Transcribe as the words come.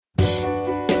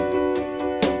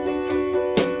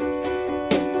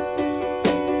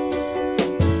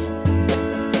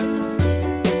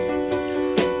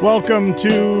Welcome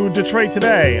to Detroit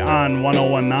Today on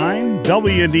 1019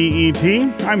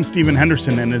 WDET. I'm Stephen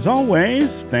Henderson, and as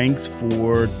always, thanks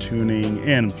for tuning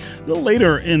in. A little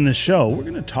later in the show, we're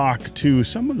going to talk to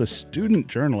some of the student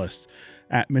journalists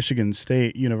at Michigan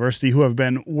State University who have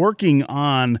been working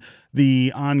on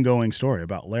the ongoing story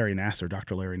about Larry Nassar,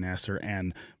 Dr. Larry Nassar,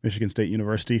 and Michigan State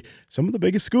University. Some of the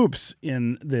biggest scoops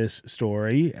in this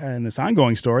story and this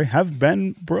ongoing story have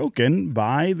been broken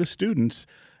by the students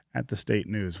at the State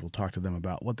News. We'll talk to them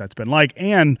about what that's been like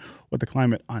and what the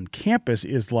climate on campus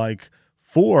is like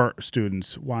for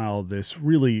students while this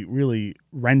really, really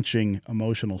wrenching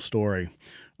emotional story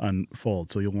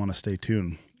unfolds. So you'll want to stay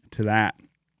tuned to that.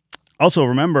 Also,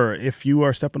 remember, if you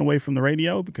are stepping away from the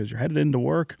radio because you're headed into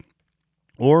work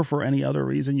or for any other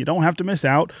reason, you don't have to miss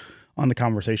out on the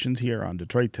conversations here on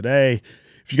Detroit Today.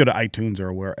 If you go to iTunes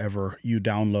or wherever you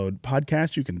download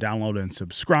podcasts, you can download and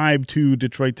subscribe to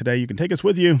Detroit Today. You can take us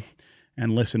with you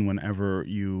and listen whenever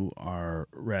you are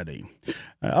ready.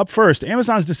 Up first,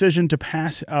 Amazon's decision to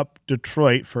pass up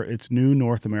Detroit for its new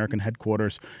North American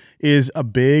headquarters is a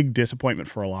big disappointment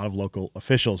for a lot of local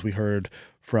officials. We heard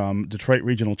from Detroit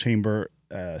Regional Chamber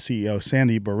CEO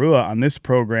Sandy Barua on this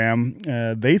program.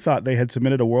 They thought they had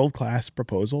submitted a world-class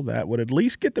proposal that would at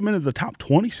least get them into the top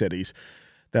 20 cities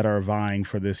that are vying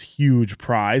for this huge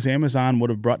prize. Amazon would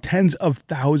have brought tens of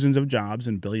thousands of jobs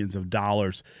and billions of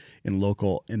dollars in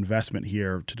local investment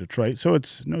here to Detroit. So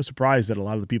it's no surprise that a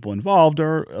lot of the people involved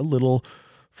are a little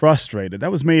frustrated.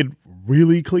 That was made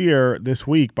really clear this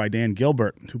week by Dan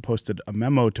Gilbert, who posted a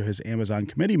memo to his Amazon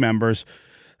committee members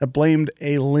that blamed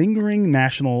a lingering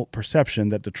national perception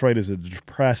that Detroit is a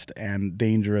depressed and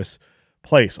dangerous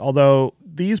place. Although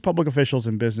these public officials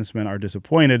and businessmen are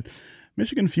disappointed,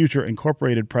 Michigan Future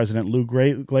Incorporated President Lou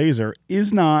Glazer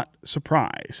is not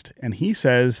surprised, and he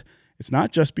says it's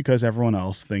not just because everyone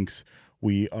else thinks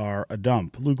we are a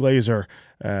dump. Lou Glazer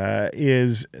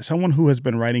is someone who has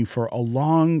been writing for a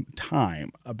long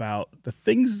time about the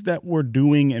things that we're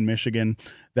doing in Michigan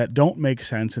that don't make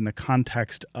sense in the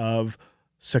context of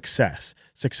success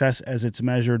as it's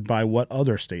measured by what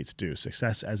other states do,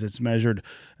 success as it's measured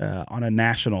on a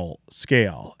national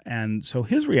scale. And so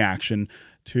his reaction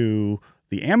to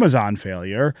the Amazon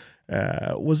failure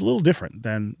was a little different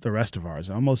than the rest of ours,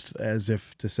 almost as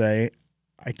if to say,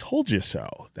 I told you so,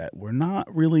 that we're not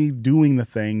really doing the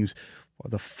things or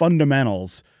the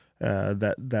fundamentals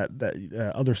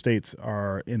that other states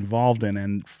are involved in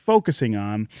and focusing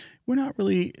on. We're not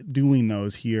really doing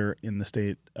those here in the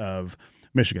state of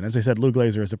Michigan. As I said, Lou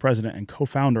Glazer is the president and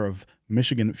co-founder of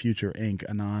Michigan Future, Inc.,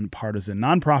 a nonpartisan,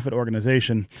 nonprofit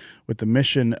organization with the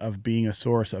mission of being a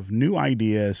source of new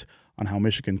ideas on how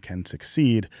Michigan can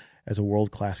succeed as a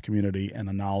world-class community and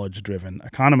a knowledge-driven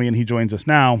economy. And he joins us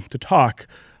now to talk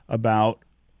about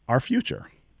our future.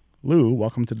 Lou,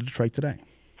 welcome to Detroit Today.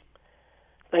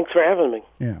 Thanks for having me.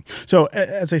 Yeah. So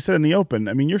as I said in the open,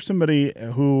 I mean, you're somebody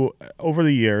who over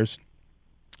the years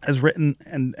has written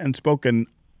and spoken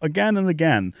again and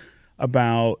again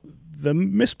about the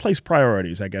misplaced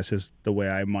priorities, I guess is the way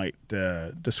I might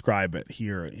describe it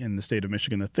here in the state of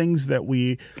Michigan. The things that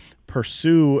we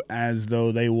pursue as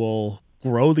though they will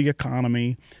grow the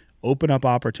economy, open up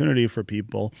opportunity for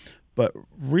people, but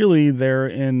really they're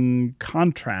in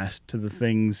contrast to the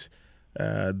things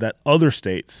that other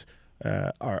states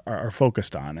are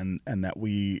focused on, and that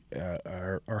we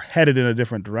are headed in a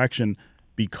different direction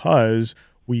because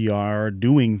we are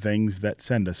doing things that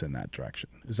send us in that direction.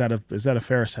 Is that a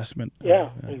fair assessment? Yeah,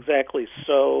 exactly.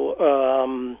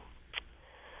 So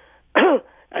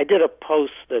I did a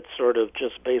post that sort of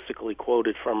just basically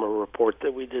quoted from a report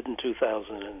that we did in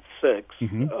 2006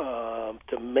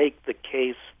 to make the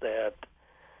case that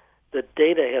the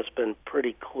data has been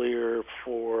pretty clear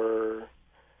for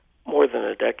more than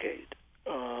a decade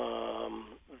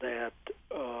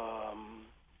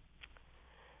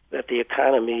that the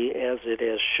economy, as it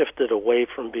has shifted away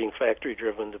from being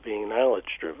factory-driven to being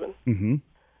knowledge-driven,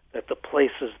 that the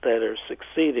places that are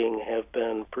succeeding have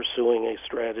been pursuing a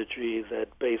strategy that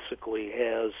basically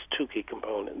has two key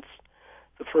components.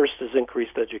 The first is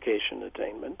increased education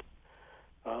attainment.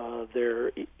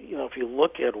 If you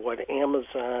look at what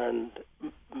Amazon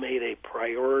made a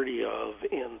priority of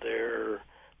in their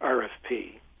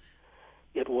RFP,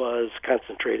 it was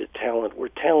concentrated talent, where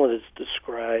talent is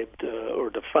described or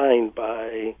defined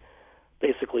by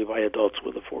basically by adults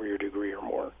with a 4-year degree or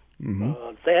more.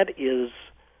 That is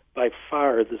by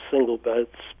far the single best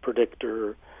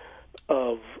predictor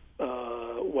of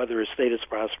whether a state is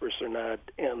prosperous or not,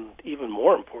 and even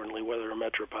more importantly, whether a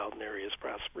metropolitan area is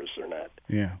prosperous or not.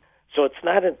 Yeah. So it's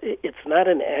not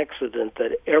an accident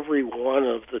that every one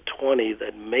of the 20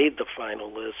 that made the final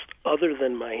list, other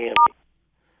than Miami,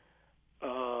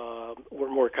 were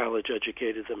more college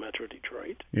educated than Metro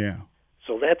Detroit. Yeah.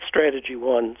 So that's strategy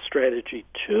one. Strategy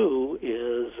two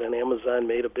is, and Amazon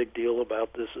made a big deal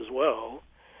about this as well,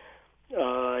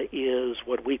 is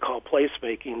what we call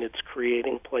placemaking. It's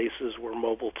creating places where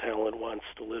mobile talent wants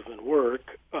to live and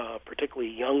work,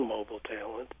 particularly young mobile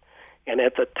talent. And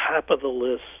at the top of the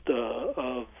list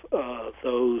of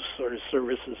those sort of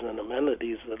services and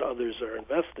amenities that others are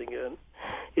investing in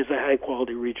is a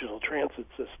high-quality regional transit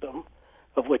system,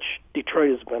 of which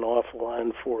Detroit has been awful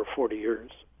on for 40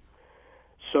 years.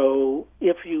 So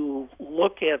if you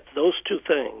look at those two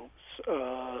things,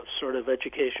 sort of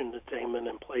education, attainment,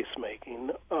 and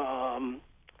placemaking,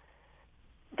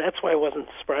 that's why it wasn't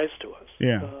a surprise to us.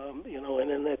 Yeah.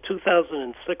 And in that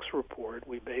 2006 report,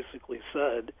 we basically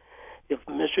said, if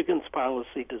Michigan's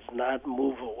policy does not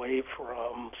move away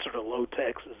from sort of low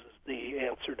taxes as the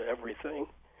answer to everything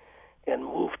and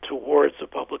move towards a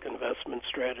public investment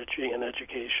strategy in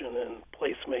education and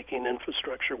placemaking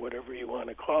infrastructure, whatever you want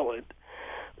to call it,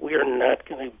 we are not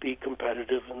going to be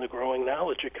competitive in the growing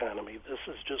knowledge economy. This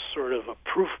is just sort of a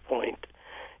proof point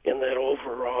in that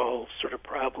overall sort of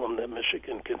problem that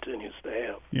Michigan continues to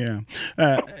have. Yeah.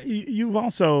 You've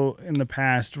also, in the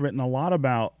past, written a lot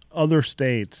about other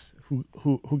states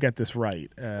who get this right,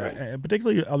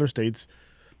 particularly other states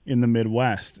in the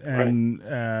Midwest. And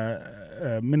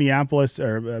Minneapolis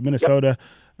or Minnesota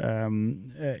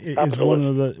is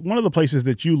one of the places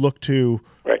that you look to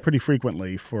pretty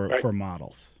frequently for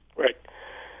models. Right.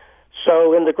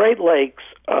 So in the Great Lakes,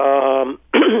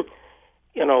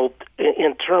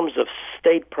 in terms of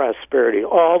state prosperity,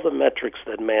 all the metrics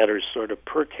that matter, sort of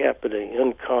per capita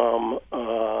income,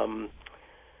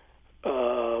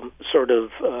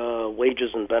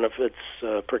 wages and benefits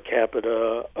per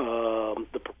capita,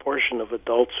 the proportion of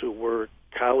adults who work,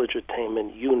 college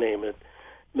attainment, you name it,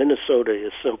 Minnesota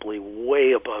is simply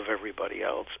way above everybody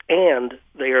else, and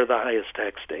they are the highest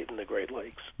tax state in the Great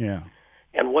Lakes. Yeah.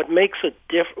 And what makes it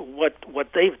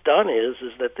what they've done is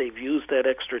that they've used that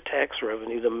extra tax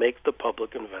revenue to make the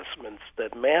public investments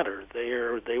that matter.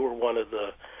 They were one of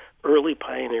the early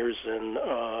pioneers in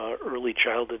early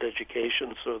childhood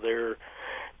education, so their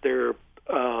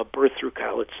birth through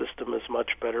college system is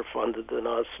much better funded than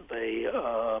us. They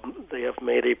have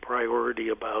made a priority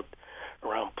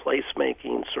around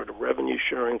placemaking, sort of revenue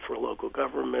sharing for local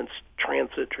governments,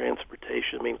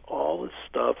 transportation. I mean, all this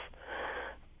stuff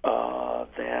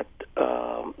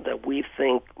that we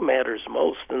think matters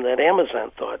most and that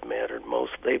Amazon thought mattered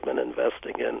most, they've been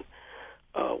investing in.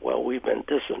 We've been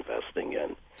disinvesting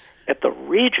in. At the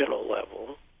regional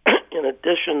level, in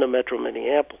addition to Metro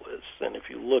Minneapolis, and if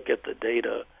you look at the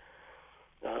data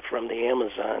from the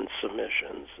Amazon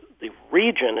submissions, the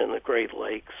region in the Great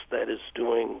Lakes that is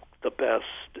doing the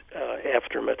best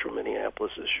after Metro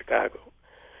Minneapolis is Chicago.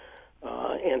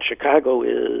 And Chicago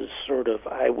is sort of,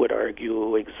 I would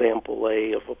argue, example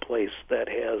A of a place that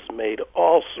has made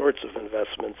all sorts of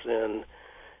investments in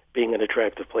being an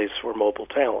attractive place for mobile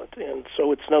talent. And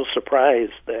so it's no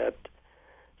surprise that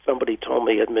somebody told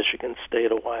me at Michigan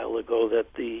State a while ago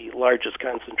that the largest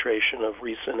concentration of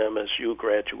recent MSU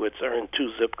graduates are in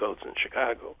 2 zip codes in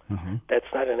Chicago. Mm-hmm. That's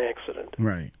not an accident.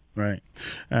 Right.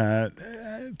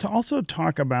 To also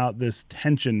talk about this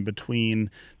tension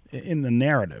in the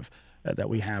narrative that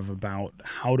we have about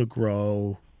how to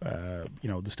grow, the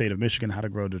state of Michigan, how to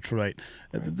grow Detroit,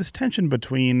 this tension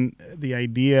between the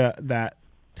idea that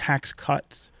tax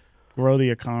cuts grow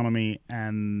the economy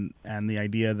and the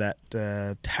idea that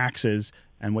taxes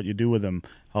and what you do with them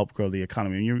help grow the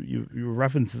economy. And you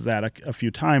referenced that a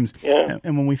few times. Yeah.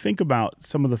 And when we think about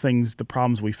some of the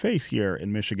problems we face here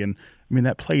in Michigan, I mean,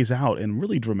 that plays out in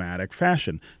really dramatic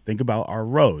fashion. Think about our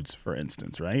roads, for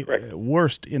instance, right?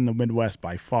 Worst in the Midwest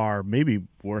by far, maybe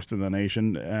worst in the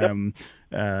nation.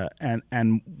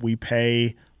 And we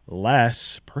pay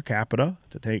less per capita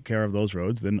to take care of those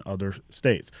roads than other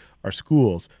states. Our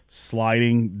schools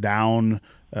sliding down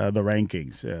the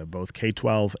rankings, both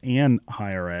K-12 and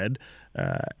higher ed,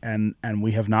 and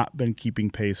we have not been keeping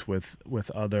pace with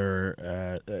other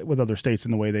states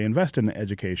in the way they invest in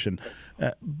education.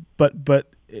 But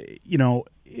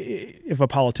if a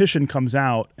politician comes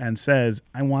out and says,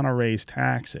 "I want to raise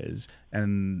taxes,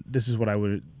 and this is what I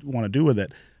would want to do with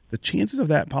it," the chances of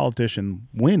that politician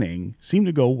winning seem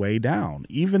to go way down,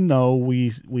 even though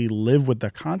we live with the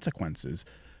consequences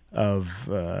of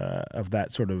that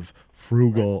sort of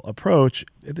frugal approach.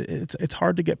 It's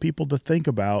hard to get people to think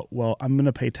about, well, I'm going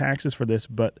to pay taxes for this,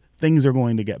 but things are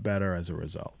going to get better as a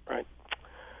result. Right.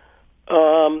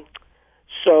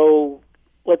 So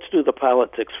do the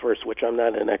politics first, which I'm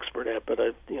not an expert at, but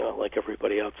like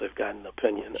everybody else, I've got an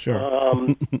opinion.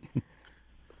 Sure.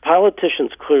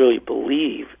 Politicians clearly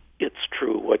believe it's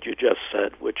true what you just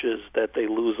said, which is that they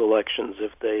lose elections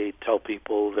if they tell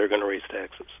people they're going to raise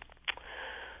taxes.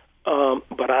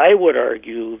 But I would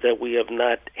argue that we have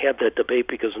not had that debate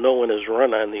because no one has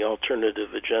run on the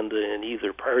alternative agenda in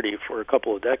either party for a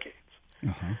couple of decades.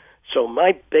 Uh-huh. So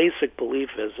my basic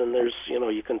belief is, and there's,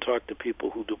 you can talk to people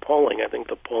who do polling. I think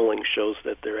the polling shows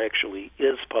that there actually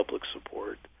is public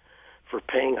support for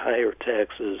paying higher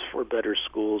taxes for better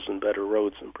schools and better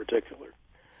roads in particular.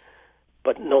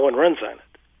 But no one runs on it.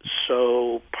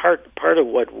 So part of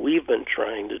what we've been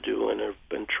trying to do and have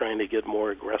been trying to get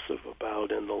more aggressive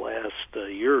about in the last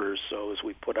year or so as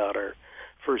we put out our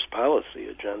first policy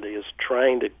agenda is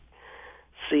trying to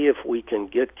see if we can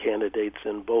get candidates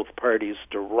in both parties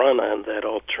to run on that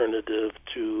alternative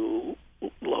to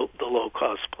the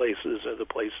low-cost places or the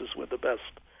places with the best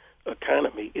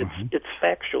economy. It's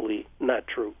factually not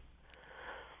true,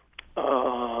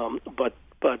 but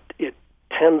it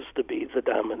tends to be the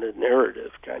dominant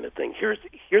narrative kind of thing.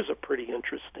 Here's a pretty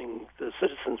interesting. The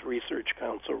Citizens Research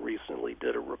Council recently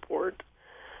did a report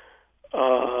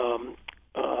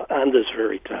on this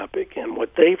very topic, and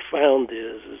what they found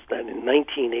is that in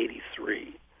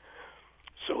 1983,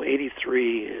 so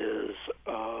 83 is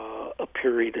a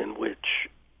period in which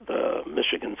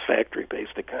Michigan's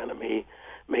factory-based economy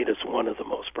made us one of the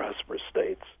most prosperous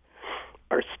states.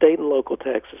 Our state and local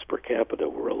taxes per capita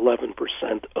were 11%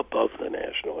 above the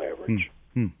national average.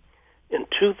 In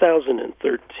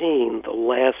 2013, the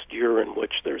last year in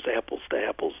which there's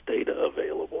apples-to-apples data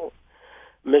available,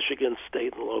 Michigan's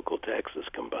state and local taxes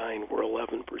combined were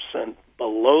 11%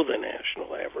 below the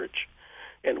national average,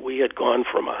 and we had gone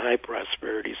from a high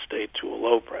prosperity state to a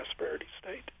low prosperity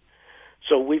state.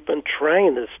 So we've been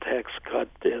trying this tax cut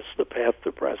as the path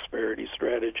to prosperity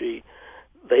strategy,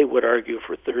 they would argue,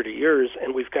 for 30 years,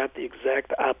 and we've got the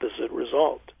exact opposite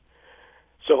result.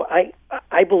 So I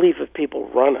believe if people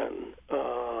run on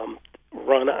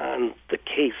the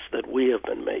case that we have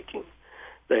been making,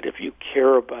 that if you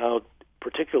care about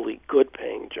particularly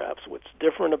good-paying jobs, what's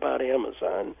different about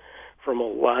Amazon from a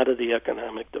lot of the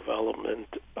economic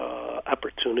development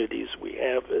opportunities we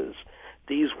have is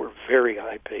these were very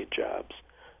high-paid jobs.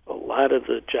 A lot of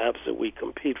the jobs that we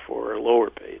compete for are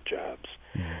lower-paid jobs.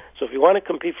 So if you want to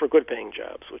compete for good-paying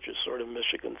jobs, which is sort of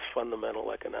Michigan's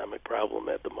fundamental economic problem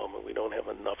at the moment, we don't have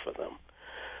enough of them,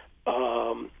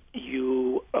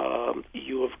 you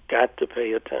have got to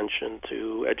pay attention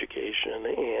to education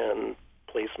and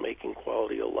place-making,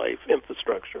 quality of life,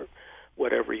 infrastructure,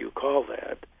 whatever you call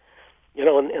that.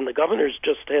 And the governor's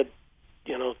just had,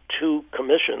 two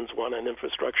commissions, one on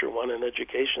infrastructure, one on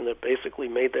education, that basically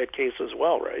made that case as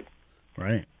well, right?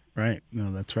 Right.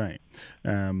 No, that's right.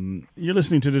 You're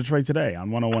listening to Detroit Today on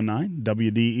 101.9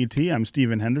 WDET. I'm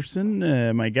Stephen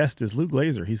Henderson. My guest is Lou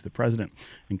Glazer. He's the president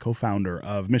and co-founder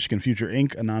of Michigan Future,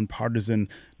 Inc., a nonpartisan,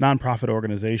 nonprofit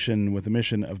organization with a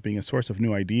mission of being a source of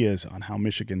new ideas on how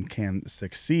Michigan can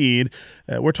succeed.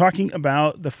 We're talking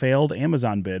about the failed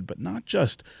Amazon bid, but not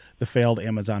just the failed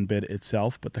Amazon bid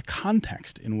itself, but the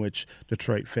context in which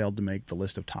Detroit failed to make the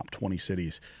list of top 20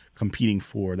 cities competing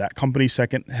for that company's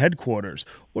second headquarters.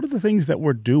 What are the things that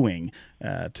we're doing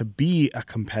to be a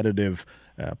competitive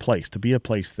place, to be a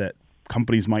place that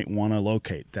companies might want to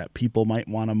locate, that people might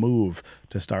want to move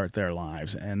to start their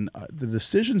lives? And the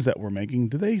decisions that we're making,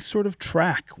 do they sort of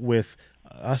track with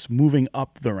us moving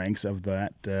up the ranks of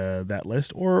that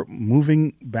list or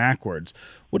moving backwards?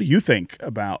 What do you think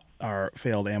about our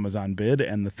failed Amazon bid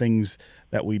and the things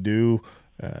that we do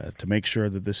to make sure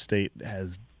that this state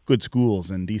has good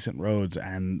schools and decent roads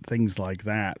and things like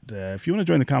that? If you want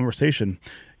to join the conversation,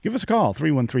 give us a call.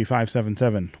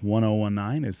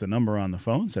 313-577-1019 is the number on the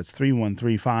phones. That's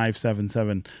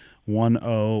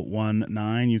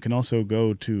 313-577-1019. You can also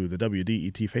go to the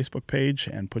WDET Facebook page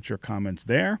and put your comments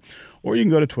there, or you can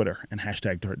go to Twitter and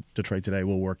hashtag Detroit Today.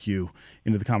 We'll work you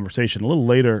into the conversation. A little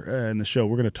later in the show,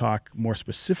 we're going to talk more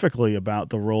specifically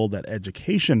about the role that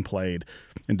education played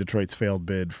in Detroit's failed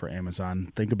bid for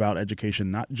Amazon. Think about education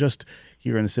not just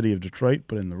here in the city of Detroit,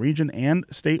 but in the region and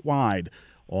statewide.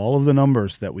 All of the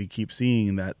numbers that we keep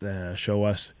seeing that show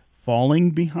us falling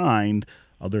behind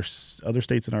other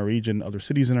states in our region, other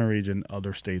cities in our region,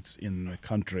 other states in the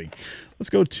country. Let's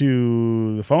go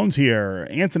to the phones here.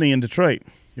 Anthony in Detroit,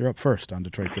 you're up first on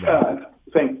Detroit Today.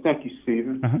 Thank you,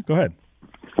 Stephen. Go ahead.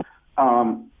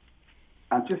 I'll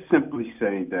just simply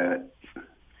say that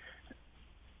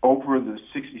over the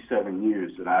 67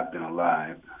 years that I've been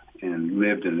alive and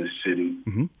lived in this city,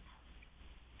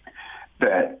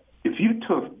 that if you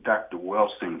took Dr.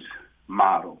 Welsing's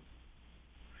model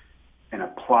and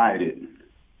applied it,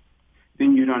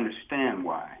 then you'd understand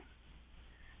why.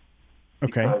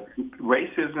 Okay. Because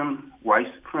racism,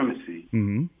 white supremacy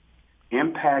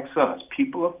impacts us,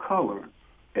 people of color,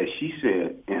 as she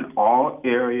said, in all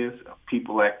areas of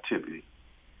people activity,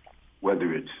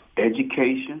 whether it's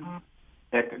education,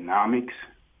 economics,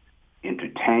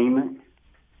 entertainment,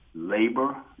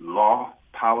 labor, law,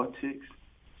 politics,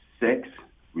 sex,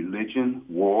 religion,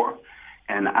 war,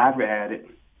 and I've added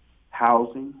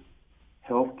housing,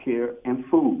 healthcare, and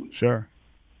food. Sure.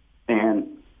 And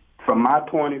from my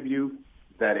point of view,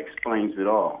 that explains it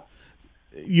all.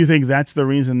 You think that's the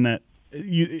reason that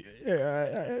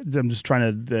I'm just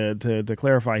trying to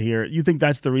clarify here. You think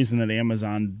that's the reason that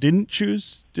Amazon didn't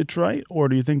choose Detroit, or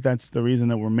do you think that's the reason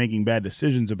that we're making bad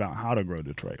decisions about how to grow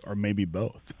Detroit, or maybe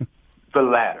both? The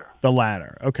latter. The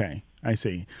latter. Okay, I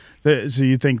see. So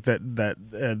you think that the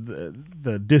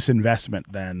disinvestment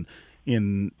then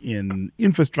in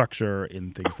infrastructure,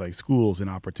 in things like schools and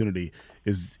opportunity,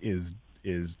 is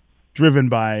driven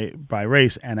by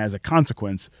race, and as a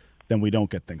consequence, then we don't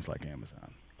get things like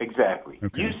Amazon. Exactly.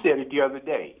 Okay. You said it the other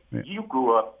day. Yeah. You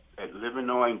grew up at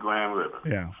Livernois and Grand River.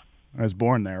 Yeah, I was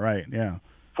born there, right? Yeah.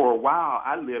 For a while,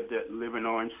 I lived at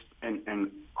Livernois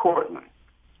and Cortland.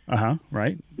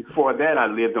 Right. Before that, I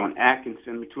lived on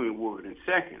Atkinson between Woodward and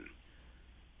Second.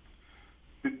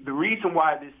 The reason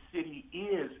why this city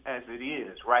is as it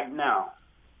is right now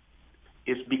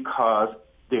is because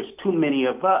there's too many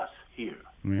of us here.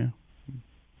 Yeah.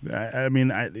 I mean,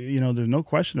 there's no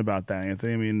question about that,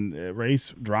 Anthony. I mean,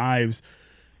 race drives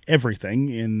everything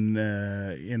in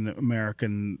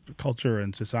American culture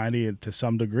and society to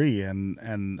some degree, and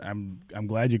I'm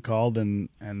glad you called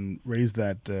and raised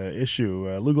that issue.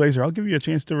 Lou Glazer, I'll give you a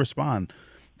chance to respond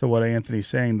to what Anthony's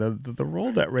saying. The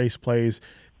role that race plays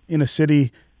in a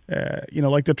city,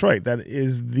 like Detroit, that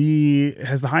has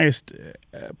the highest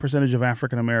percentage of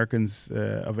African Americans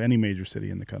of any major city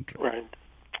in the country. Right.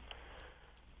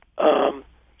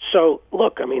 So,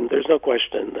 look, I mean, there's no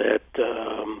question that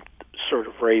sort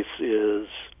of race is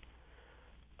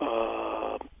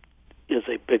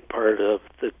a big part of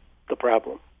the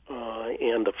problem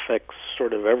and affects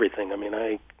sort of everything. I mean,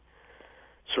 I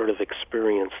sort of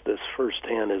experienced this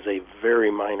firsthand as a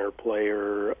very minor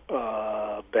player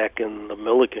back in the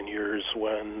Milliken years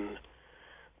when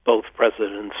both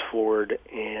Presidents Ford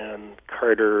and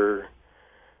Carter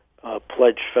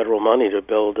pledged federal money to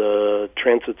build a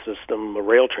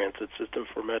rail transit system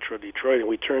for Metro Detroit, and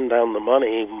we turned down the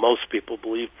money, most people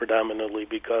believe predominantly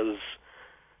because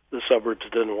the suburbs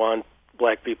didn't want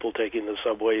black people taking the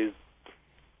subway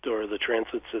or the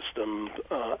transit system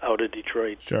out of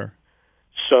Detroit. Sure.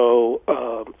 So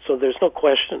there's no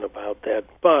question about that,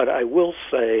 but I will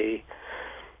say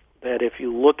that if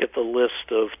you look at the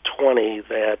list of 20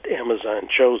 that Amazon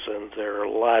chosen, there are a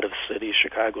lot of cities,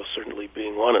 Chicago certainly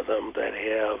being one of them, that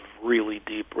have really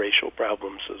deep racial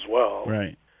problems as well.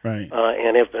 Right.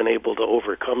 And have been able to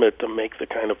overcome it to make the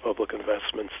kind of public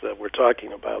investments that we're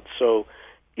talking about. So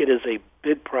it is a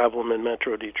big problem in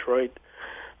Metro Detroit,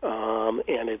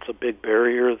 and it's a big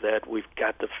barrier that we've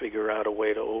got to figure out a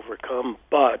way to overcome,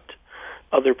 but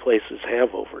other places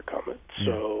have overcome it. Yeah.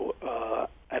 So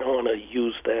I don't want to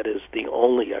use that as the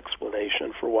only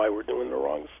explanation for why we're doing the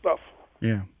wrong stuff.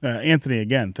 Yeah. Anthony,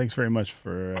 again, thanks very much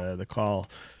for the call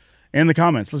and the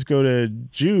comments. Let's go to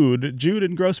Jude. Jude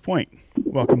in Grosse Pointe.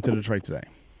 Welcome to Detroit Today.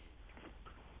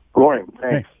 Good morning.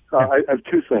 Thanks. Hey. I have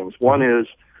two things. One is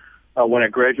when I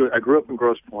graduated, I grew up in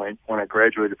Grosse Pointe. When I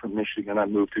graduated from Michigan, I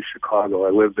moved to Chicago.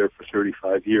 I lived there for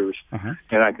 35 years.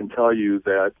 And I can tell you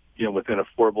that, within a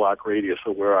 4-block radius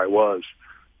of where I was,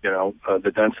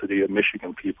 the density of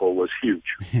Michigan people was huge.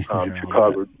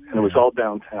 Chicago, and it was all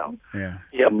downtown. Yeah.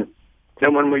 Yep. And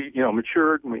then when we,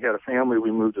 matured and we had a family,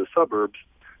 we moved to the suburbs,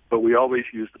 but we always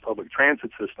used the public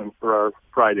transit system for our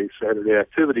Friday, Saturday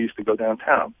activities to go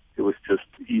downtown. It was just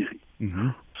easy. Mm-hmm.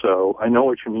 So I know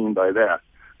what you mean by that.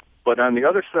 But on the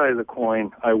other side of the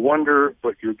coin, I wonder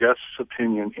what your guest's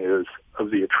opinion is of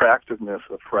the attractiveness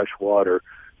of fresh water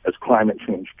as climate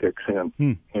change kicks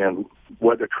in, and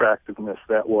what attractiveness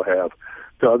that will have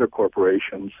to other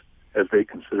corporations as they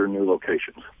consider new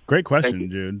locations. Great question,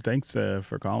 Jude. Thanks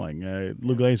for calling.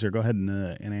 Lou Glazer, go ahead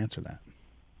and answer that.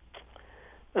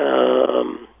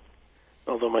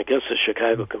 Although my guess is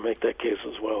Chicago can make that case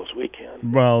as well as we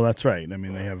can. Well, that's right. I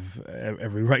mean, they have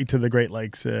every right to the Great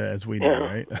Lakes as we do,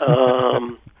 right?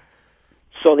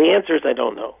 So the answer is I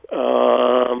don't know.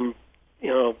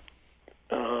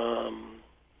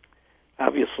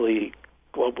 Obviously,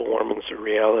 global warming is a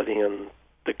reality, and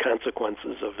the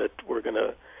consequences of it we're going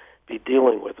to be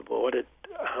dealing with it. But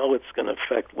how it's going to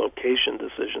affect location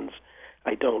decisions,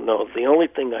 I don't know. The only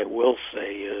thing I will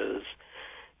say is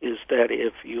that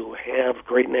if you have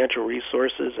great natural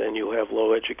resources and you have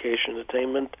low education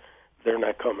attainment, they're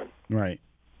not coming. Right.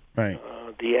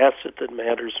 The asset that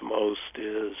matters most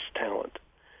is talent.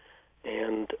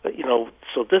 And,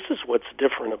 so this is what's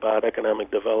different about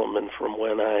economic development from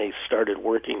when I started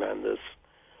working on this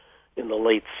in the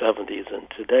late 70s and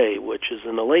today, which is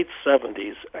in the late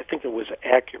 70s, I think it was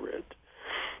accurate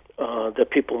that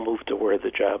people move to where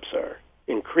the jobs are.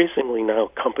 Increasingly now,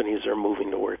 companies are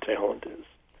moving to where talent is.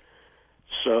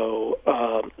 So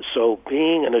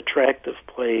being an attractive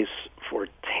place for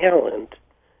talent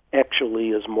actually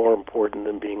is more important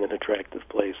than being an attractive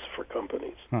place for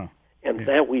companies. Huh. And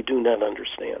that we do not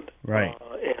understand. Right.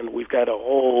 And we've got a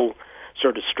whole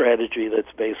sort of strategy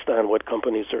that's based on what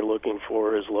companies are looking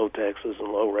for is low taxes and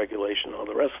low regulation, all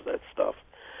the rest of that stuff.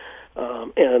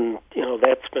 And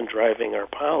that's been driving our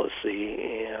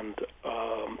policy, and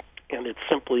it's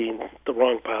simply the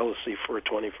wrong policy for a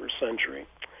 21st century.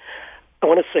 I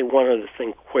want to say one other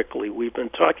thing quickly. We've been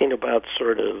talking about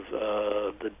sort of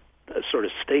the sort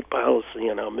of state policy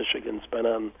and how Michigan's been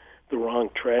on the wrong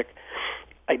track.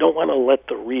 I don't want to let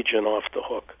the region off the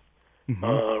hook.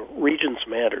 Mm-hmm. Regions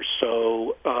matter.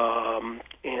 So,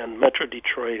 and Metro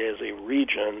Detroit as a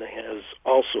region has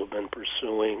also been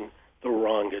pursuing the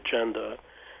wrong agenda.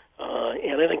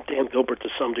 And I think Dan Gilbert, to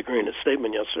some degree, in his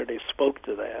statement yesterday, spoke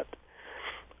to that.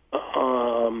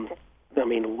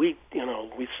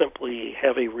 We simply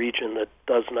have a region that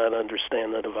does not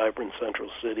understand that a vibrant central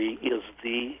city is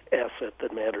the asset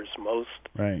that matters most.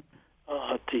 Right.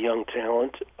 To young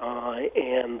talent,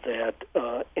 and that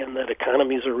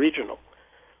economies are regional.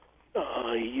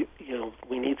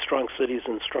 We need strong cities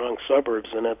and strong suburbs,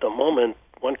 and at the moment,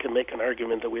 one can make an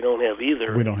argument that we don't have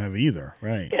either. We don't have either,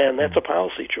 right? And that's a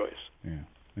policy choice. Yeah.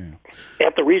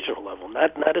 At the regional level,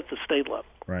 not at the state level.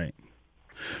 Right.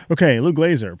 Okay, Lou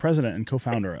Glazer, president and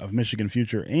co-founder of Michigan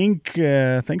Future,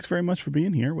 Inc. Thanks very much for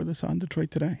being here with us on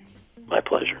Detroit Today. My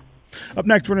pleasure. Up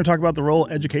next, we're going to talk about the role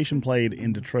education played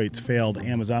in Detroit's failed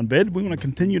Amazon bid. We want to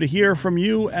continue to hear from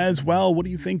you as well. What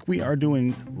do you think we are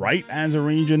doing right as a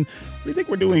region? What do you think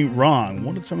we're doing wrong?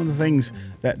 What are some of the things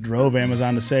that drove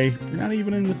Amazon to say we're not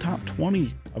even in the top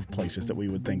 20 of places that we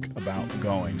would think about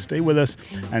going? Stay with us,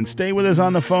 and stay with us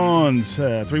on the phones.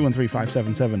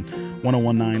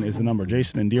 313-577-1019 is the number.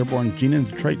 Jason in Dearborn, Gina in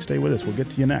Detroit, stay with us. We'll get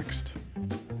to you next.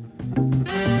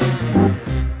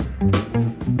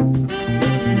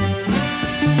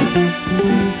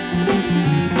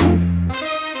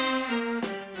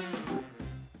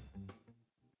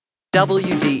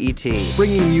 WDET,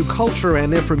 bringing you culture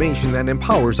and information that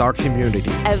empowers our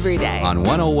community. Every day. On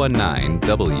 101.9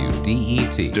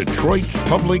 WDET, Detroit's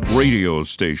public radio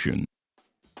station.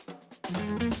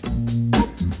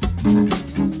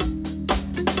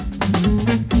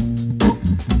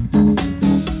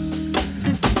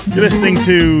 You're listening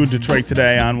to Detroit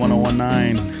Today on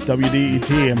 101.9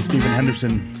 WDET. I'm Stephen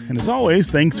Henderson. And as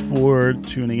always, thanks for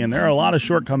tuning in. There are a lot of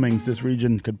shortcomings this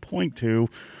region could point to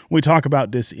when we talk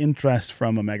about disinterest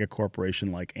from a mega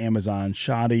corporation like Amazon,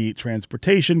 shoddy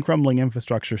transportation, crumbling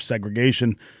infrastructure,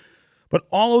 segregation. But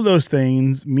all of those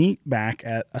things meet back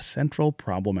at a central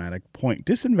problematic point: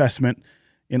 disinvestment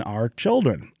in our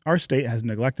children. Our state has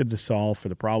neglected to solve for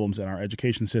the problems in our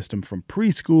education system from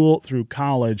preschool through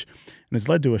college, and has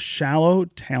led to a shallow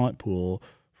talent pool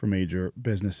for major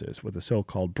businesses, with a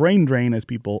so-called brain drain, as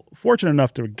people fortunate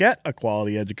enough to get a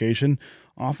quality education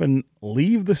often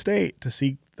leave the state to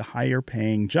seek the higher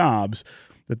paying jobs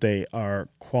that they are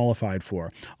qualified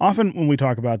for. Often when we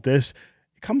talk about this,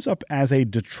 it comes up as a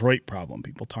Detroit problem.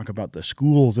 People talk about the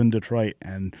schools in Detroit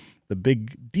and the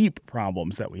big, deep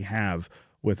problems that we have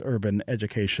with urban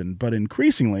education. But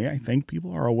increasingly, I think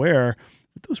people are aware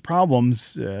that those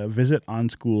problems visit on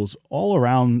schools all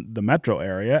around the metro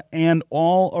area and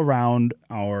all around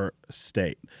our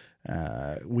state.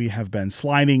 We have been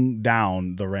sliding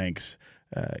down the ranks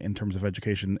in terms of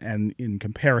education and in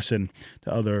comparison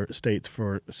to other states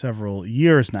for several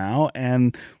years now.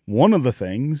 And one of the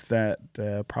things that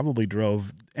probably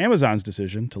drove Amazon's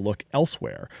decision to look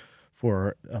elsewhere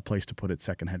for a place to put its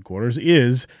second headquarters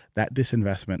is that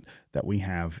disinvestment that we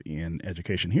have in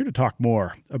education. Here to talk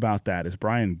more about that is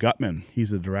Brian Gutman.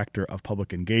 He's the Director of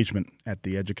Public Engagement at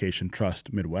the Education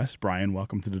Trust Midwest. Brian,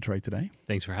 welcome to Detroit Today.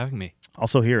 Thanks for having me.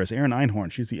 Also here is Erin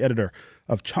Einhorn. She's the editor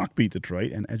of Chalkbeat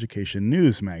Detroit and Education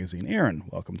News magazine. Erin,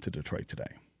 welcome to Detroit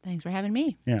Today. Thanks for having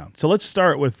me. Yeah. So let's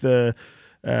start with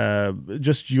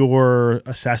just your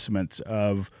assessments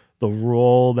of the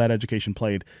role that education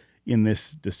played in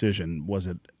this decision. Was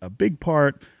it a big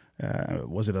part?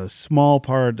 Was it a small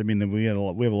part? I mean, we have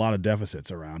a lot of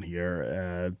deficits around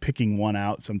here. Picking one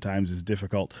out sometimes is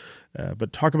difficult.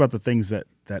 But talk about the things that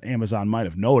Amazon might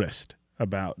have noticed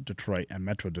about Detroit and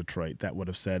Metro Detroit that would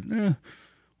have said,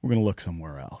 we're going to look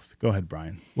somewhere else. Go ahead,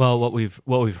 Brian. Well, what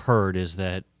we've heard is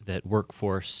that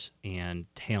workforce and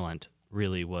talent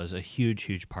really was a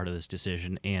huge part of this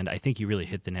decision, and I think you really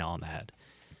hit the nail on the head.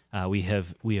 We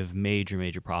have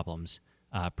major problems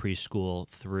preschool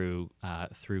through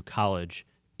college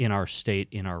in our state,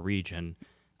 in our region,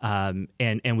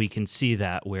 and we can see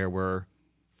that where we're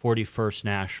 41st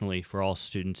nationally for all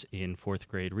students in 4th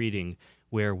grade reading,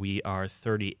 where we are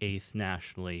 38th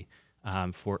nationally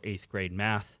for 8th grade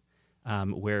math,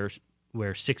 where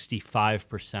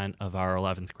 65% of our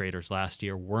 11th graders last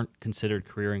year weren't considered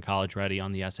career and college ready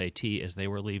on the SAT as they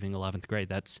were leaving 11th grade.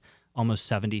 That's almost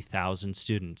 70,000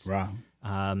 students. Wow.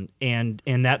 And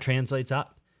that translates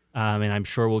up. And I'm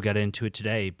sure we'll get into it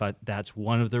today, but that's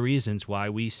one of the reasons why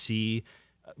we see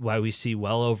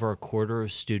well over a quarter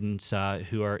of students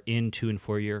who are in 2- and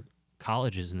 4-year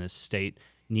colleges in this state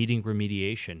needing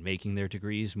remediation, making their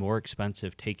degrees more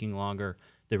expensive, taking longer,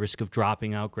 the risk of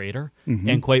dropping out greater,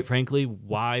 and quite frankly,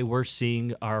 why we're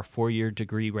seeing our 4-year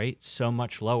degree rate so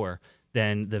much lower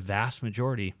than the vast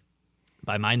majority,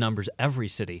 by my numbers, every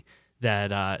city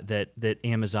that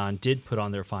Amazon did put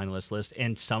on their finalist list,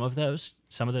 and some of those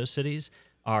cities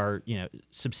are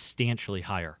substantially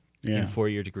higher in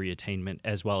 4-year degree attainment,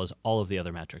 as well as all of the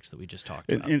other metrics that we just talked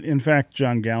about. In fact,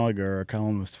 John Gallagher, a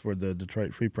columnist for the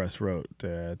Detroit Free Press, wrote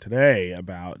today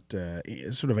about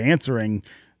sort of answering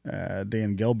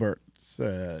Dan Gilbert's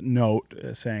note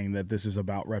saying that this is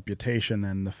about reputation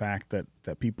and the fact that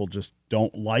people just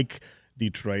don't like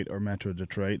Detroit or Metro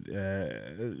Detroit.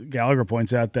 Gallagher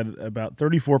points out that about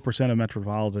 34% of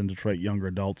metropolitan Detroit younger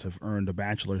adults have earned a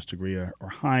bachelor's degree or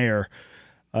higher.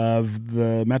 Of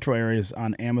the metro areas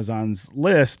on Amazon's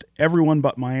list, everyone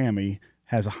but Miami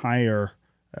has a higher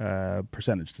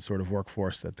percentage, the sort of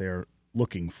workforce that they're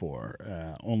looking for.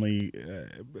 Only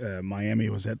Miami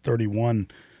was at 31%,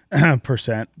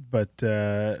 but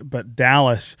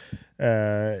Dallas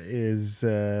is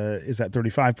at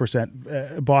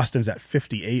 35%. Boston's at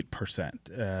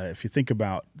 58%. If you think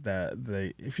about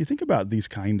if you think about these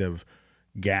kind of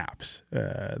gaps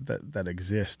that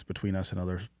exist between us and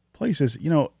other places,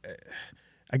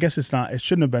 I guess it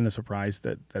shouldn't have been a surprise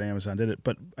that Amazon did it.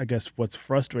 But I guess what's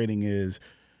frustrating is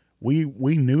we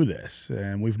knew this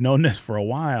and we've known this for a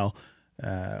while.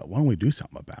 Why don't we do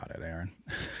something about it, Aaron?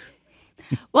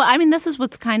 Well, I mean, this is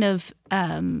what's kind of,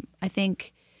 I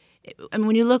think,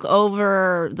 when you look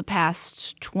over the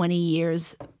past 20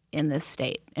 years in this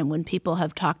state, and when people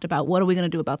have talked about what are we going to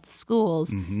do about the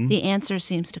schools, the answer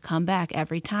seems to come back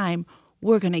every time.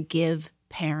 We're going to give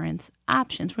parents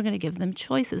options. We're going to give them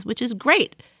choices, which is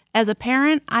great. As a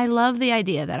parent, I love the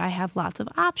idea that I have lots of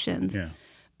options. Yeah.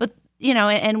 But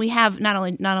and we have not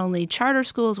only charter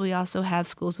schools, we also have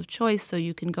schools of choice. So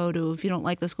you can go to, if you don't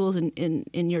like the schools in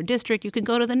your district, you can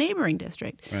go to the neighboring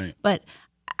district. Right. But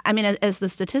I mean, as the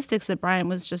statistics that Brian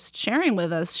was just sharing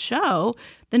with us show,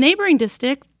 the neighboring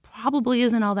district probably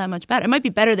isn't all that much better. It might be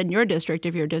better than your district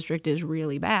if your district is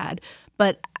really bad.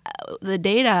 But the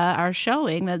data are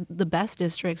showing that the best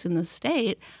districts in the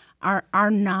state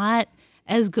are not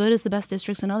as good as the best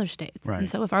districts in other states. Right. And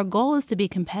so if our goal is to be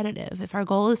competitive, if our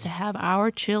goal is to have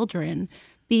our children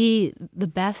be the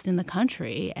best in the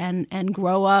country and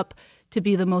grow up to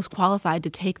be the most qualified to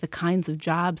take the kinds of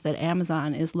jobs that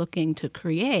Amazon is looking to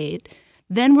create,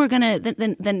 then we're going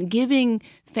to then giving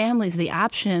families the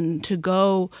option to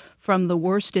go from the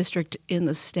worst district in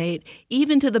the state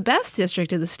even to the best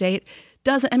district in the state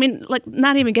doesn't, I mean, like,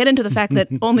 not even get into the fact that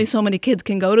only so many kids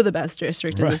can go to the best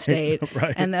district in the state,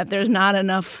 and that there's not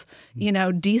enough,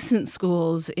 decent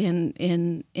schools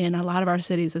in a lot of our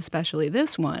cities, especially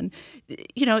this one.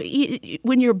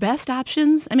 When your best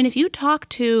options, I mean, if you talk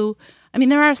to, I mean,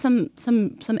 there are some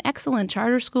excellent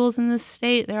charter schools in this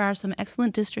state. There are some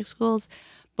excellent district schools.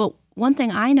 But one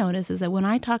thing I notice is that when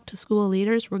I talk to school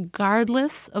leaders,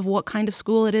 regardless of what kind of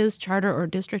school it is, charter or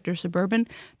district or suburban,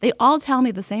 they all tell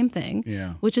me the same thing,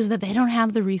 which is that they don't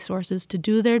have the resources to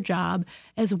do their job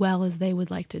as well as they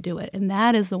would like to do it. And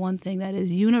that is the one thing that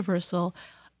is universal,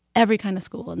 every kind of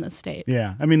school in this state.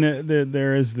 Yeah. I mean,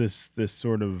 there is this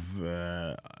sort of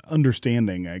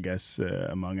understanding, I guess,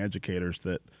 among educators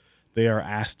that they are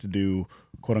asked to do,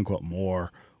 quote unquote,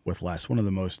 more with less. One of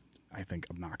the most, I think,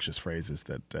 obnoxious phrases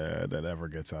that ever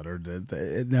gets uttered.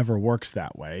 It never works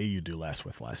that way. You do less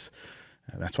with less.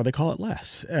 That's why they call it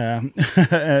less.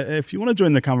 If you want to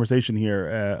join the conversation here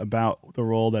about the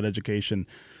role that education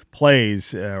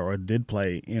plays or did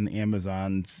play in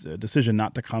Amazon's decision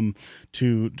not to come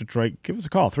to Detroit, give us a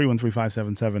call.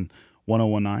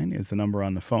 313-577-1019 is the number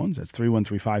on the phones. That's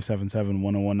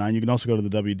 313-577-1019. You can also go to the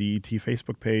WDET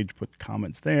Facebook page, put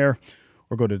comments there,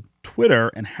 or go to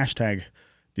Twitter and hashtag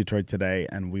Detroit Today,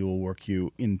 and we will work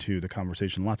you into the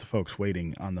conversation. Lots of folks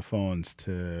waiting on the phones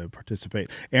to participate.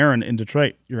 Aaron in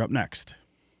Detroit, you're up next.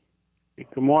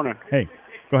 Good morning. Hey,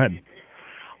 go ahead.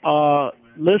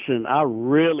 Listen, I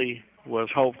really was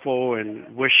hopeful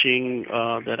and wishing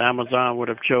that Amazon would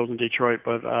have chosen Detroit,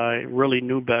 but I really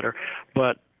knew better.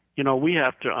 But, we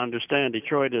have to understand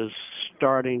Detroit is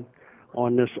starting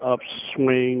on this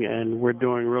upswing, and we're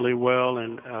doing really well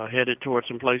and headed towards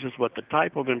some places. But the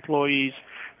type of employees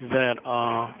that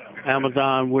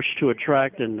Amazon wish to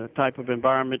attract and the type of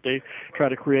environment they try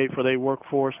to create for their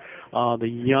workforce, the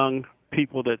young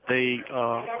people that they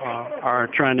are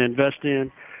trying to invest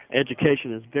in,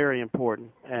 education is very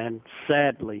important. And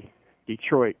sadly,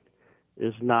 Detroit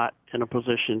is not in a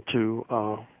position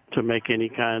to make any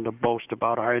kind of boast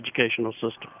about our educational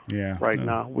system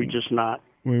now. We just not.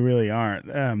 We really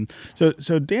aren't.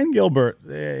 So Dan Gilbert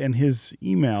in his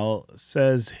email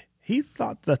says he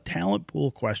thought the talent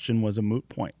pool question was a moot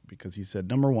point because he said,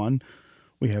 number one,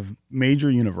 we have major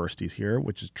universities here,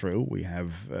 which is true. We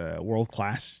have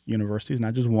world-class universities,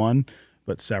 not just one,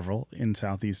 but several in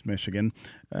Southeast Michigan.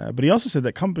 But he also said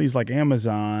that companies like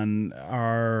Amazon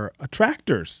are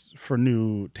attractors for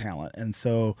new talent. And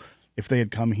so if they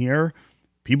had come here,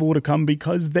 people would have come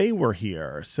because they were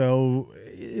here. So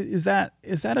is that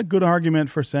a good argument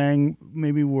for saying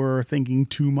maybe we're thinking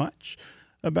too much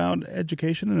about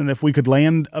education? And if we could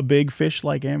land a big fish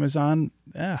like Amazon,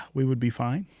 we would be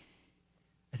fine?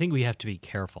 I think we have to be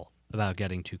careful about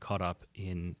getting too caught up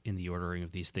in the ordering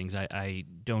of these things. I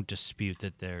don't dispute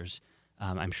that there's,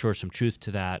 I'm sure, some truth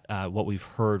to that. What we've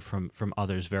heard from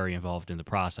others very involved in the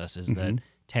process is that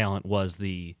talent was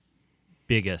the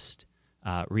biggest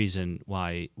reason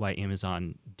why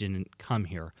Amazon didn't come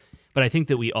here. But I think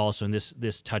that we also, and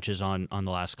this touches on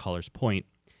the last caller's point,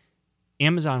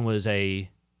 Amazon was a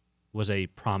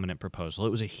prominent proposal. It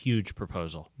was a huge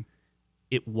proposal.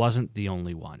 It wasn't the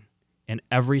only one. And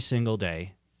every single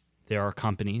day, there are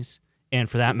companies, and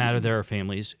for that matter, there are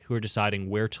families who are deciding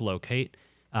where to locate,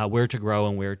 where to grow,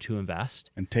 and where to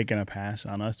invest. And taking a pass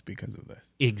on us because of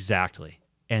this. Exactly.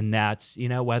 And that's,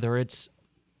 whether it's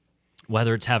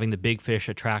having the big fish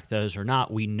attract those or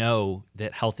not, we know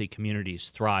that healthy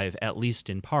communities thrive, at least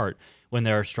in part, when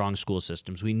there are strong school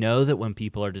systems. We know that when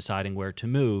people are deciding where to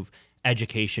move,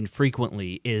 education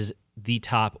frequently is the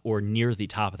top or near the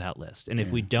top of that list. And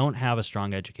if we don't have a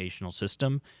strong educational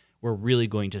system, we're really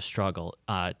going to struggle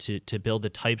to build the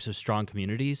types of strong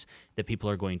communities that people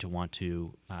are going to want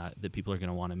to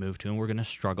move to, and we're going to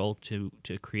struggle to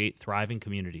create thriving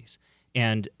communities.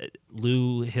 And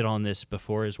Lou hit on this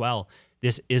before as well.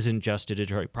 This isn't just a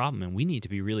Detroit problem, and we need to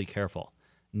be really careful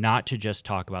not to just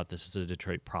talk about this as a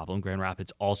Detroit problem. Grand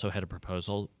Rapids also had a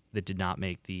proposal that did not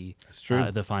make the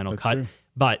final cut. True.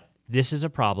 But this is a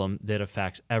problem that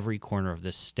affects every corner of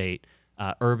this state,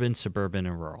 urban, suburban,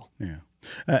 and rural. Yeah.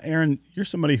 Aaron, you're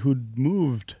somebody who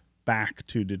moved back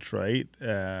to Detroit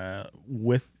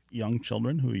with young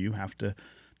children who you have to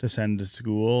send to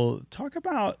school. Talk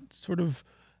about sort of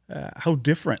how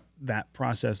different that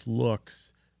process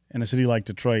looks in a city like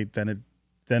Detroit than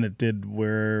it did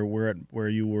where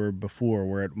you were before,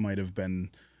 where it might have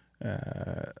been,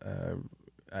 I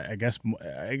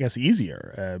guess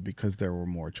easier because there were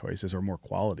more choices or more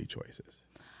quality choices.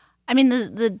 I mean,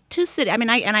 the two cities,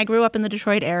 I grew up in the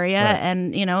Detroit area, right.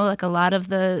 And, like a lot of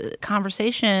the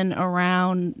conversation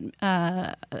around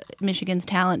Michigan's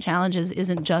talent challenges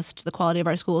isn't just the quality of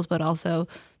our schools, but also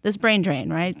this brain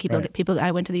drain, right? People.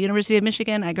 I went to the University of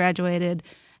Michigan, I graduated,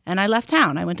 and I left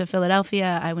town. I went to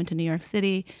Philadelphia, I went to New York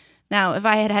City. Now, if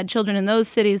I had had children in those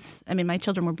cities, my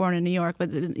children were born in New York, but,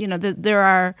 there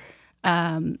are,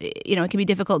 it can be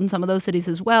difficult in some of those cities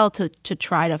as well to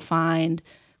try to find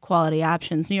quality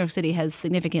options. New York City has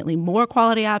significantly more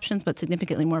quality options, but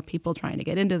significantly more people trying to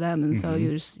get into them. And so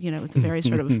there's, it's a very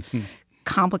sort of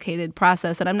complicated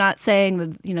process. And I'm not saying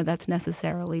that, that's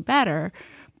necessarily better,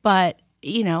 but,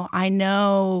 I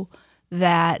know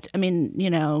that,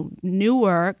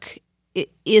 Newark it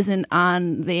isn't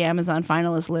on the Amazon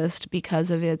finalist list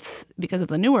because of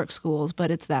the Newark schools,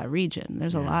 but it's that region.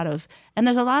 There's a lot of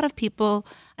people.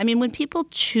 When people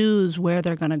choose where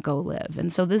they're going to go live,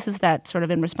 and so this is that sort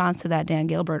of in response to that Dan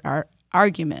Gilbert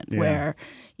argument where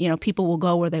people will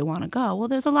go where they want to go. Well,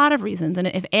 there's a lot of reasons, and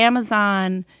if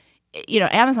Amazon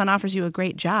offers you a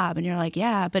great job, and you're like,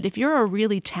 yeah, but if you're a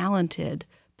really talented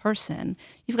person,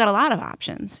 you've got a lot of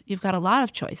options. You've got a lot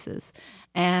of choices.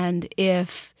 And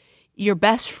if your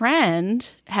best friend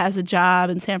has a job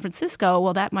in San Francisco,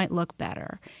 well, that might look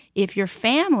better. If your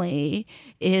family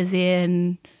is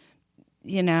in,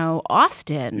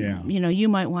 Austin, you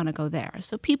might want to go there.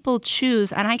 So people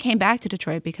choose. And I came back to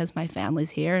Detroit because my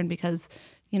family's here and because,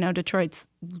 Detroit's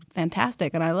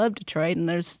fantastic and I love Detroit. And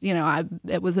there's,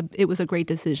 it was a great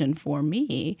decision for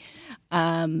me.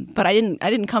 But I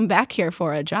didn't come back here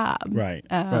for a job. Right.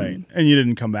 Right. And you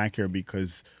didn't come back here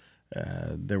because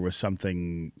there was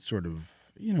something sort of,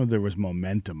 there was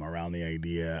momentum around the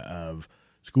idea of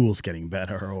schools getting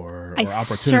better or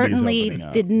opportunities certainly opening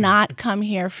up. Did not come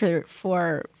here for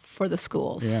the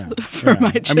schools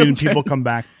my children. I mean, people come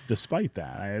back despite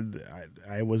that.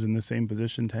 I was in the same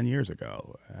position 10 years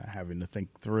ago, having to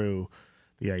think through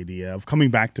the idea of coming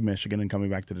back to Michigan and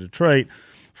coming back to Detroit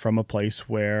from a place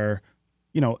where,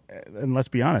 and let's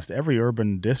be honest, every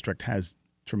urban district has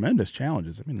tremendous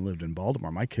challenges. I lived in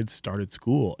Baltimore. My kids started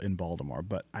school in Baltimore,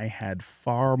 but I had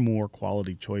far more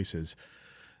quality choices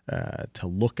to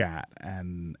look at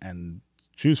and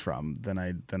choose from than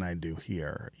I do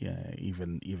here.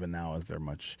 Even now as they're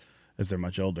much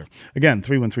older. Again,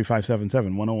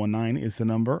 313-577-1019 is the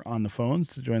number on the phones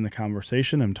to join the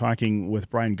conversation. I'm talking with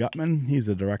Brian Gutman. He's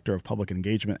the Director of Public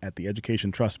Engagement at the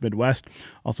Education Trust Midwest.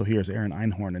 Also here is Aaron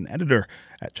Einhorn, an editor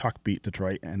at Chalkbeat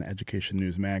Detroit and Education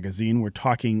News Magazine. We're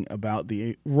talking about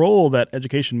the role that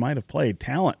education might have played,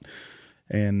 talent,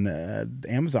 and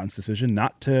Amazon's decision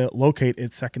not to locate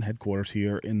its second headquarters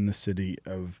here in the city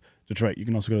of Detroit. You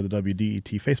can also go to the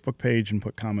WDET Facebook page and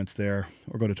put comments there,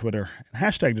 or go to Twitter and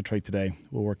hashtag Detroit Today.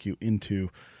 We'll work you into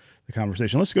the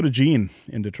conversation. Let's go to Gene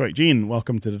in Detroit. Gene,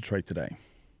 welcome to Detroit Today.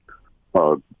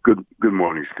 Good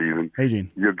morning, Stephen. Hey,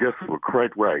 Gene. Your guests were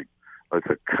quite right. It's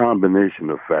a combination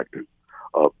of factors.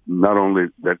 Not only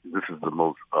that this is the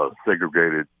most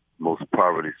segregated, most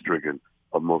poverty-stricken,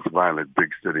 most violent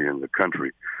big city in the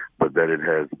country, but that it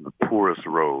has the poorest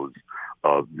roads.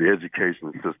 The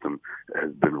education system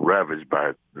has been ravaged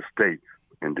by the state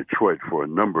in Detroit for a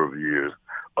number of years,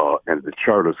 and the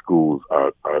charter schools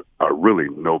are really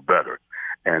no better.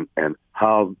 And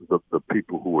how the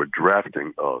people who were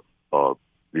drafting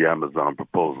the Amazon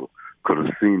proposal could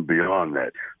have seen beyond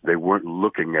that. They weren't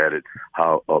looking at it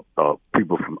how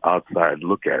people from outside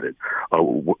look at it.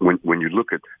 When you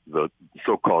look at the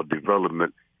so-called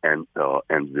development and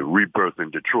the rebirth in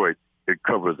Detroit, it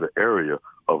covers an area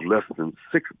of less than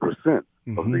 6%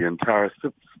 of the entire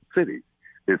city.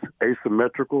 It's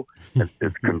asymmetrical,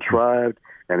 it's contrived,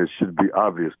 and it should be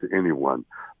obvious to anyone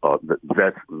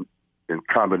that's in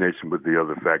combination with the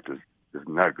other factors is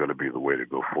not going to be the way to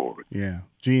go forward. Yeah.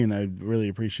 Gene, I really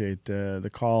appreciate the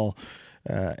call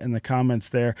and the comments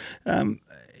there. I'm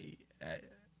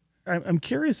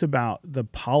curious about the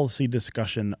policy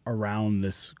discussion around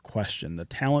this question, the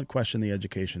talent question, the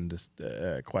education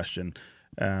question.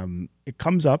 It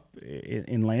comes up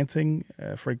in Lansing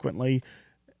frequently.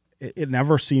 It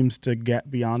never seems to get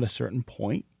beyond a certain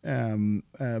point.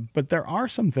 But there are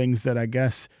some things that I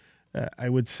guess I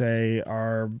would say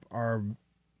are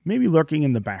maybe lurking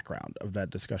in the background of that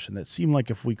discussion that seem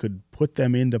like if we could put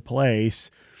them into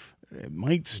place, it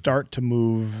might start to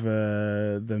move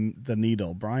the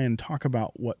needle. Brian, talk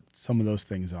about what some of those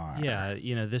things are. Yeah,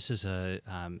 this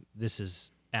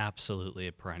is absolutely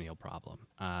a perennial problem.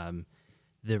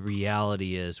 The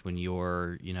reality is when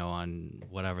you're, on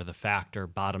whatever the factor,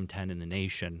 bottom 10 in the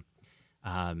nation,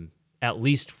 at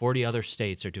least 40 other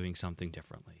states are doing something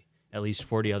differently. At least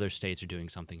 40 other states are doing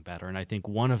something better. And I think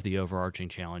one of the overarching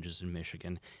challenges in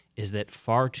Michigan is that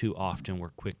far too often we're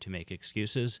quick to make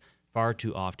excuses. Far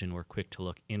too often we're quick to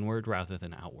look inward rather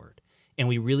than outward. And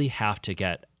we really have to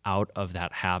get out of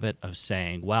that habit of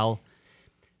saying, well,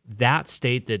 that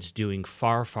state that's doing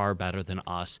far, far better than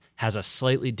us has a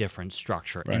slightly different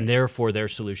structure, right, and therefore their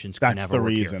solutions can never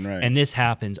work here. Right. And this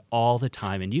happens all the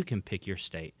time, and you can pick your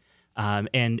state.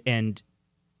 And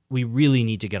we really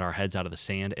need to get our heads out of the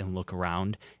sand and look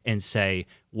around and say,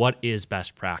 what is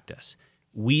best practice?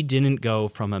 We didn't go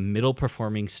from a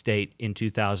middle-performing state in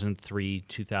 2003,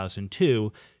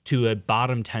 2002 to a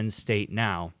bottom 10 state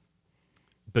now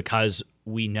because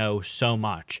we know so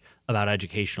much about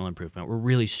educational improvement. We're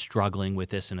really struggling with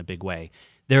this in a big way.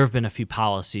 There have been a few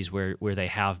policies where they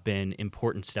have been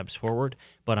important steps forward,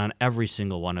 but on every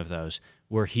single one of those,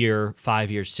 we're here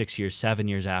 5 years, 6 years, 7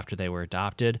 years after they were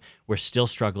adopted. We're still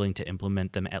struggling to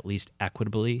implement them at least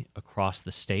equitably across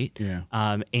the state. Yeah.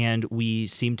 And we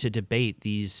seem to debate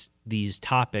these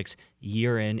topics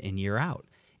year in and year out.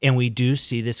 And we do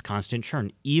see this constant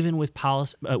churn, even with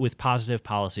positive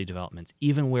policy developments,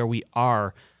 even where we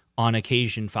are on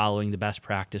occasion following the best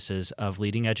practices of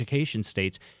leading education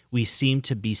states, we seem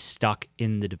to be stuck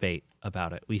in the debate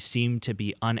about it. We seem to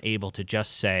be unable to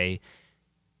just say,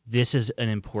 this is an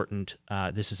important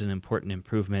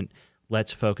improvement.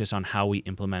 Let's focus on how we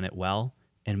implement it well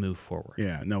and move forward.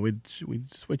 Yeah, no, we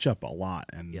switch up a lot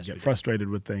and get frustrated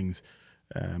with things,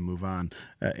 move on.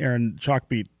 Aaron,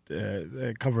 Chalkbeat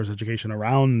covers education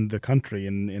around the country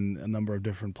in a number of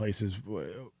different places.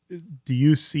 Do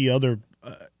you see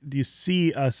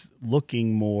us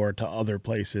looking more to other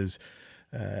places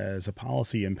as a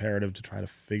policy imperative to try to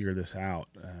figure this out,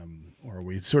 or are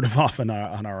we sort of off on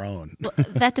our own? Well,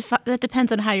 that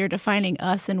depends on how you're defining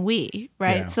us and we,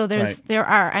 right? Yeah, so there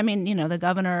are. I mean, the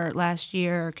governor last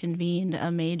year convened a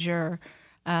major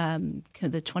the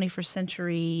 21st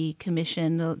Century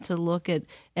Commission to look at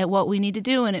what we need to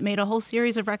do, and it made a whole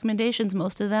series of recommendations,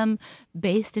 most of them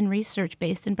based in research,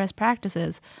 based in best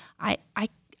practices.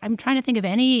 I'm trying to think of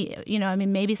any,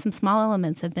 maybe some small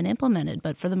elements have been implemented,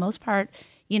 but for the most part,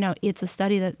 it's a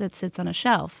study that sits on a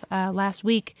shelf. Last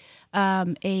week,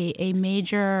 a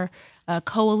major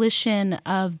coalition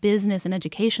of business and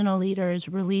educational leaders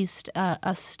released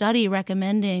a study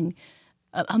recommending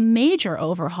a major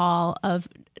overhaul of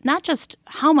not just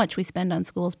how much we spend on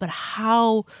schools, but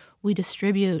how we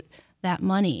distribute that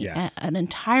money. Yes. An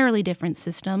entirely different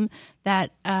system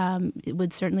that it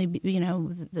would certainly be,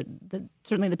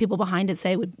 certainly the people behind it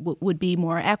say would be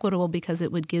more equitable, because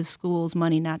it would give schools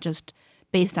money not just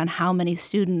based on how many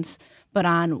students, but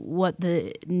on what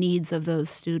the needs of those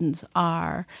students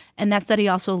are. And that study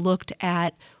also looked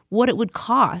at what it would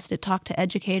cost. It talked to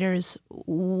educators,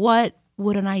 what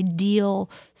would an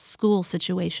ideal school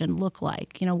situation look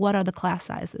like? What are the class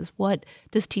sizes? What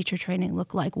does teacher training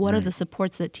look like? What are the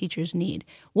supports that teachers need?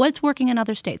 What's working in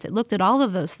other states? It looked at all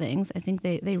of those things. I think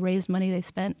they raised money. They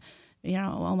spent,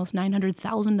 almost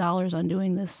 $900,000 on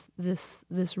doing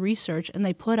this research, and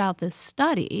they put out this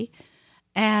study.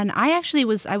 And I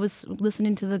was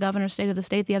listening to the governor's State of the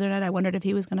State the other night. I wondered if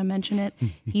he was going to mention it.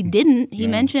 He didn't. He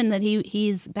mentioned that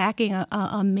he's backing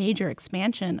a major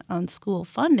expansion on school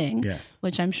funding,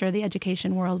 which I'm sure the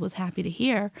education world was happy to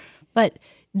hear. But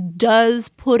does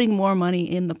putting more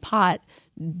money in the pot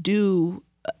do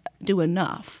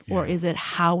enough, or is it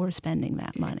how we're spending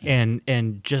that money?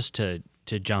 And just to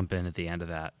jump in at the end of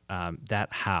that,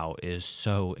 that how is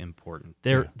so important.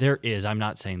 There is, I'm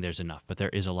not saying there's enough, but there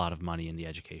is a lot of money in the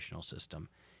educational system,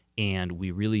 and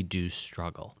we really do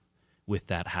struggle with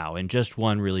that how. And just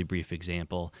one really brief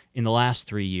example, in the last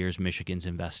 3 years, Michigan's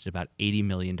invested about $80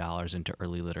 million into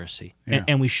early literacy,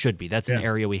 and we should be. That's an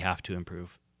area we have to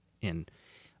improve in.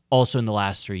 Also, in the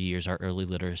last 3 years, our early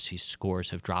literacy scores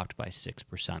have dropped by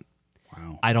 6%.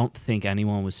 Wow. I don't think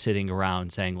anyone was sitting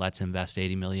around saying, let's invest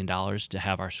 $80 million to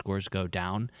have our scores go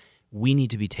down. We need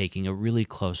to be taking a really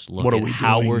close look at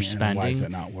how we're spending. Why is it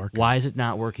not working? Why is it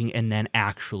not working? And then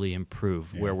actually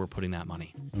improve where we're putting that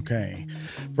money. Okay.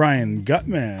 Brian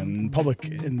Gutman, Public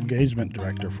Engagement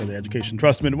Director for the Education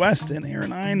Trust Midwest, and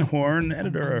Aaron Einhorn,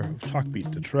 Editor of Chalkbeat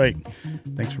Detroit.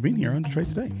 Thanks for being here on Detroit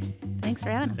Today. Thanks for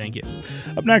having us. Thank you.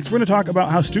 Up next, we're going to talk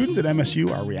about how students at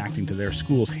MSU are reacting to their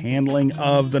school's handling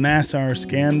of the Nassar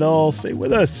scandal. Stay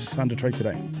with us on Detroit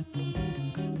Today.